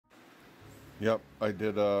Yep, I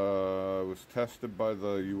did. I was tested by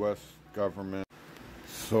the U.S. government.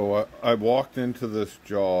 So I walked into this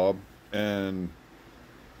job and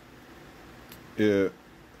it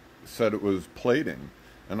said it was plating.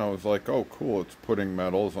 And I was like, oh, cool, it's putting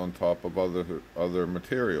metals on top of other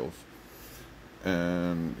materials.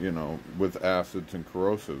 And, you know, with acids and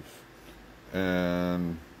corrosives.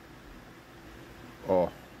 And,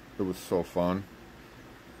 oh, it was so fun.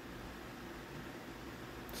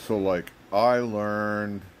 So, like, I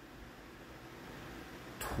learned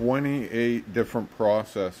 28 different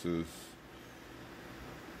processes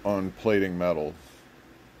on plating metals.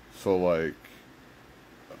 So, like,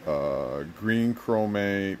 green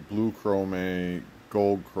chromate, blue chromate,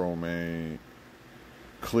 gold chromate,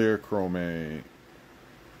 clear chromate,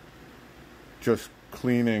 just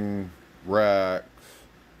cleaning racks,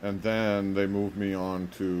 and then they moved me on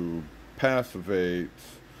to passivates,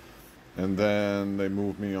 and then they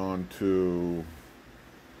moved me on to,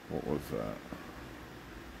 what was that?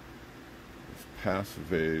 It's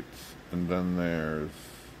passivates, and then there's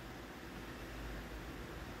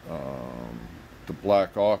the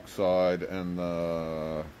black oxide and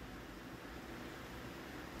the,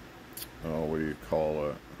 oh, what do you call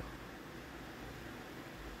it?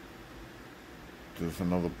 There's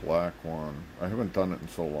another black one. I haven't done it in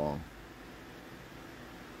so long.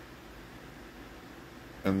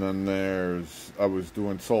 And then I was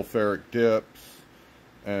doing sulfuric dips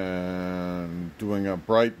and doing a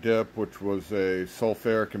bright dip, which was a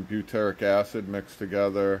sulfuric and butyric acid mixed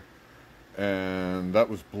together. And that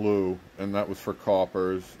was blue, and that was for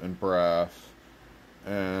coppers and brass.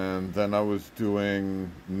 And then I was doing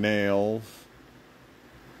nails,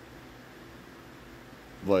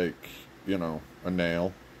 like, you know, a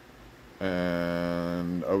nail.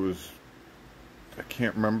 And I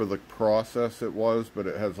can't remember the process it was, but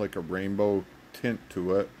it has like a rainbow tint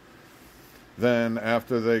to it. Then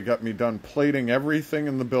after they got me done plating everything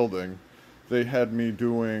in the building, they had me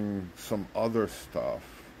doing some other stuff.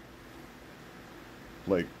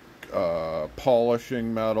 Like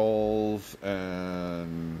polishing metals,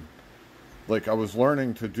 and like I was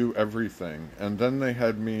learning to do everything. And then they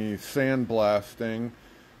had me sandblasting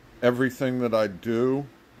everything that I do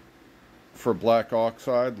for black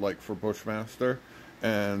oxide, like for Bushmaster.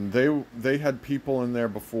 And they had people in there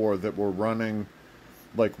before that were running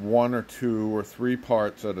like 1 or 2 or 3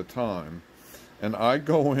 parts at a time. And I'd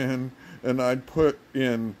go in and I'd put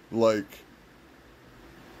in like,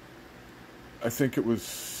 I think it was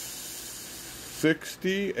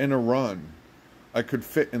 60 in a run I could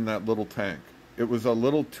fit in that little tank. It was a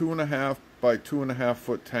little 2.5 by 2.5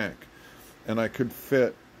 foot tank. And I could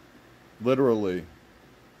fit literally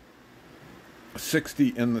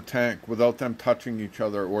 60 in the tank without them touching each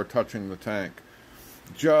other or touching the tank.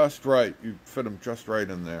 Just right. You fit them just right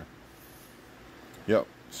in there. Yep.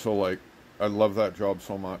 So, like, I love that job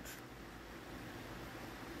so much.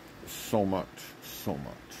 So much. So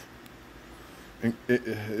much.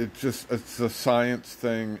 It's a science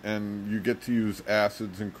thing, and you get to use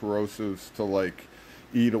acids and corrosives to, like,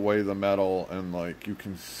 eat away the metal, and, like, you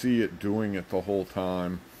can see it doing it the whole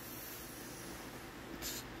time.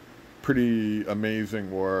 It's pretty amazing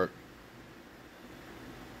work.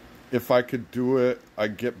 If I could do it,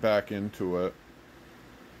 I'd get back into it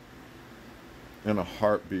in a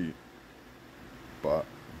heartbeat. But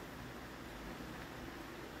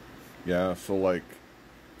yeah, so like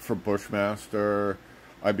for Bushmaster,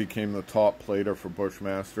 I became the top plater for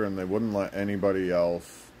Bushmaster, and they wouldn't let anybody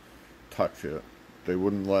else touch it. They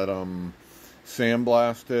wouldn't let them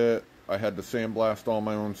sandblast it. I had to sandblast all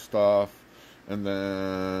my own stuff, and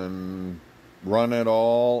then run it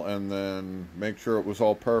all, and then make sure it was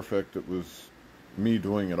all perfect. It was me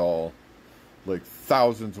doing it all, like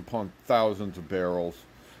thousands upon thousands of barrels.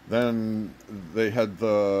 Then they had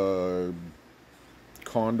the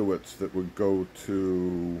conduits that would go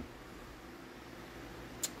to,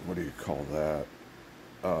 what do you call that?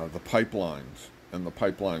 The pipelines, and the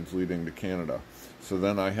pipelines leading to Canada. So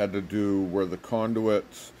then I had to do where the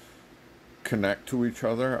conduits connect to each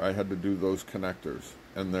other. I had to do those connectors,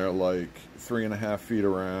 and they're like 3.5 feet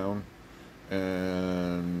around,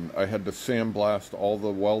 and I had to sandblast all the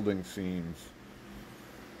welding seams.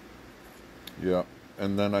 Yeah,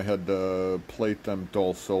 and then I had to plate them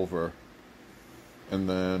dull silver. And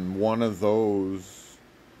then one of those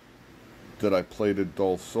that I plated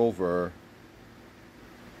dull silver,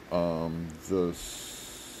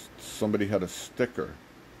 somebody had a sticker,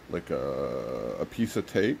 like a piece of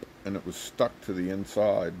tape, and it was stuck to the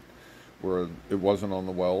inside where it wasn't on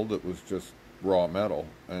the weld. It was just raw metal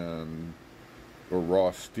or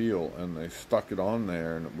raw steel, and they stuck it on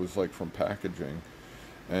there, and it was like from packaging.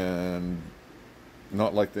 And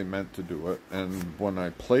not like they meant to do it. And when I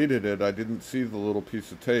plated it, I didn't see the little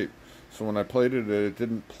piece of tape. So when I plated it, it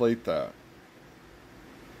didn't plate that.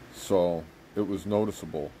 So it was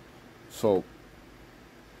noticeable. So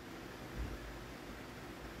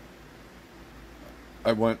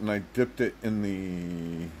I went and I dipped it in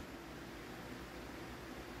the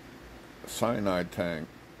cyanide tank.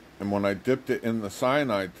 And when I dipped it in the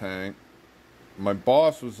cyanide tank, my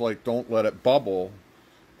boss was like, don't let it bubble.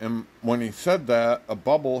 And when he said that, a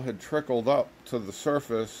bubble had trickled up to the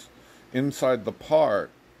surface inside the part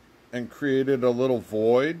and created a little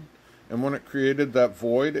void. And when it created that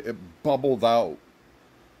void, it bubbled out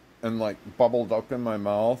and like bubbled up in my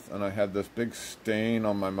mouth. And I had this big stain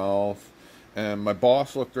on my mouth. And my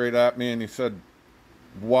boss looked right at me and he said,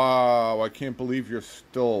 wow, I can't believe you're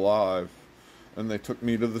still alive. And they took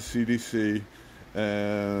me to the CDC.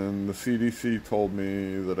 And the CDC told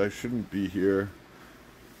me that I shouldn't be here,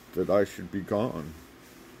 that I should be gone.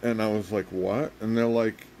 And I was like, what? And they're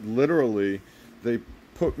like, literally, they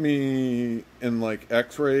put me in like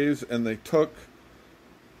x-rays, and they took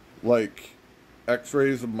like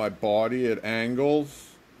x-rays of my body at angles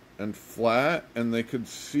and flat, and they could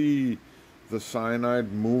see the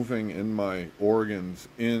cyanide moving in my organs.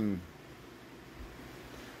 It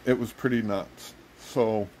was pretty nuts.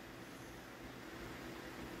 So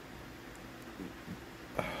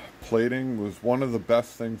plating was one of the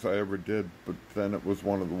best things I ever did, but then it was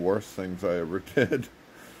one of the worst things I ever did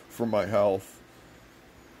for my health.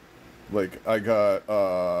 Like, I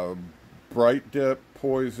got bright dip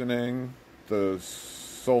poisoning, the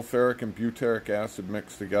sulfuric and butyric acid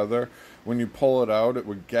mixed together. When you pull it out, it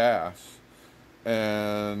would gas.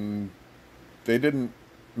 And they didn't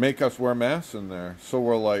make us wear masks in there. So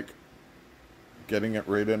we're like getting it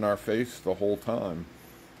right in our face the whole time.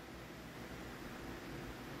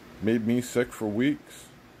 Made me sick for weeks.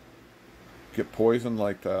 Get poisoned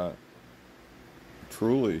like that.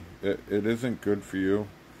 Truly, it isn't good for you.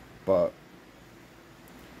 But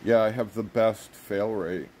yeah, I have the best fail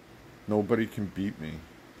rate. Nobody can beat me.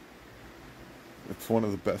 It's one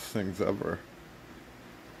of the best things ever.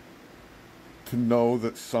 To know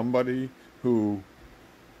that somebody who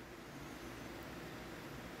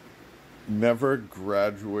never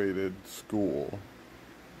graduated school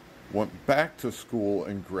went back to school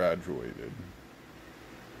and graduated,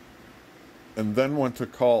 and then went to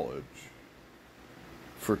college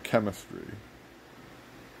for chemistry.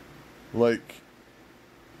 Like,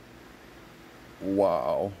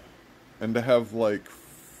 wow. And to have like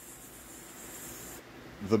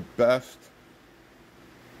the best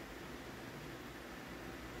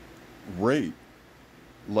rate,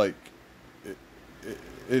 like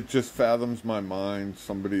it just fathoms my mind.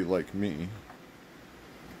 Somebody like me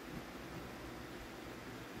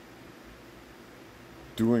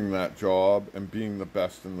doing that job and being the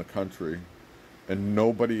best in the country, and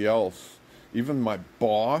nobody else, even my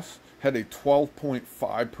boss, had a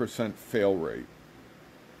 12.5% fail rate.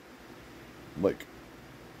 Like,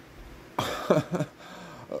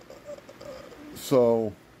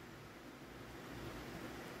 so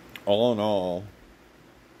all in all,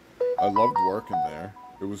 I loved working there.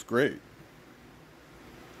 It was great.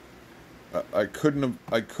 I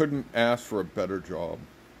couldn't ask for a better job.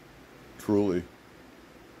 Truly.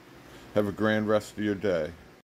 Have a grand rest of your day.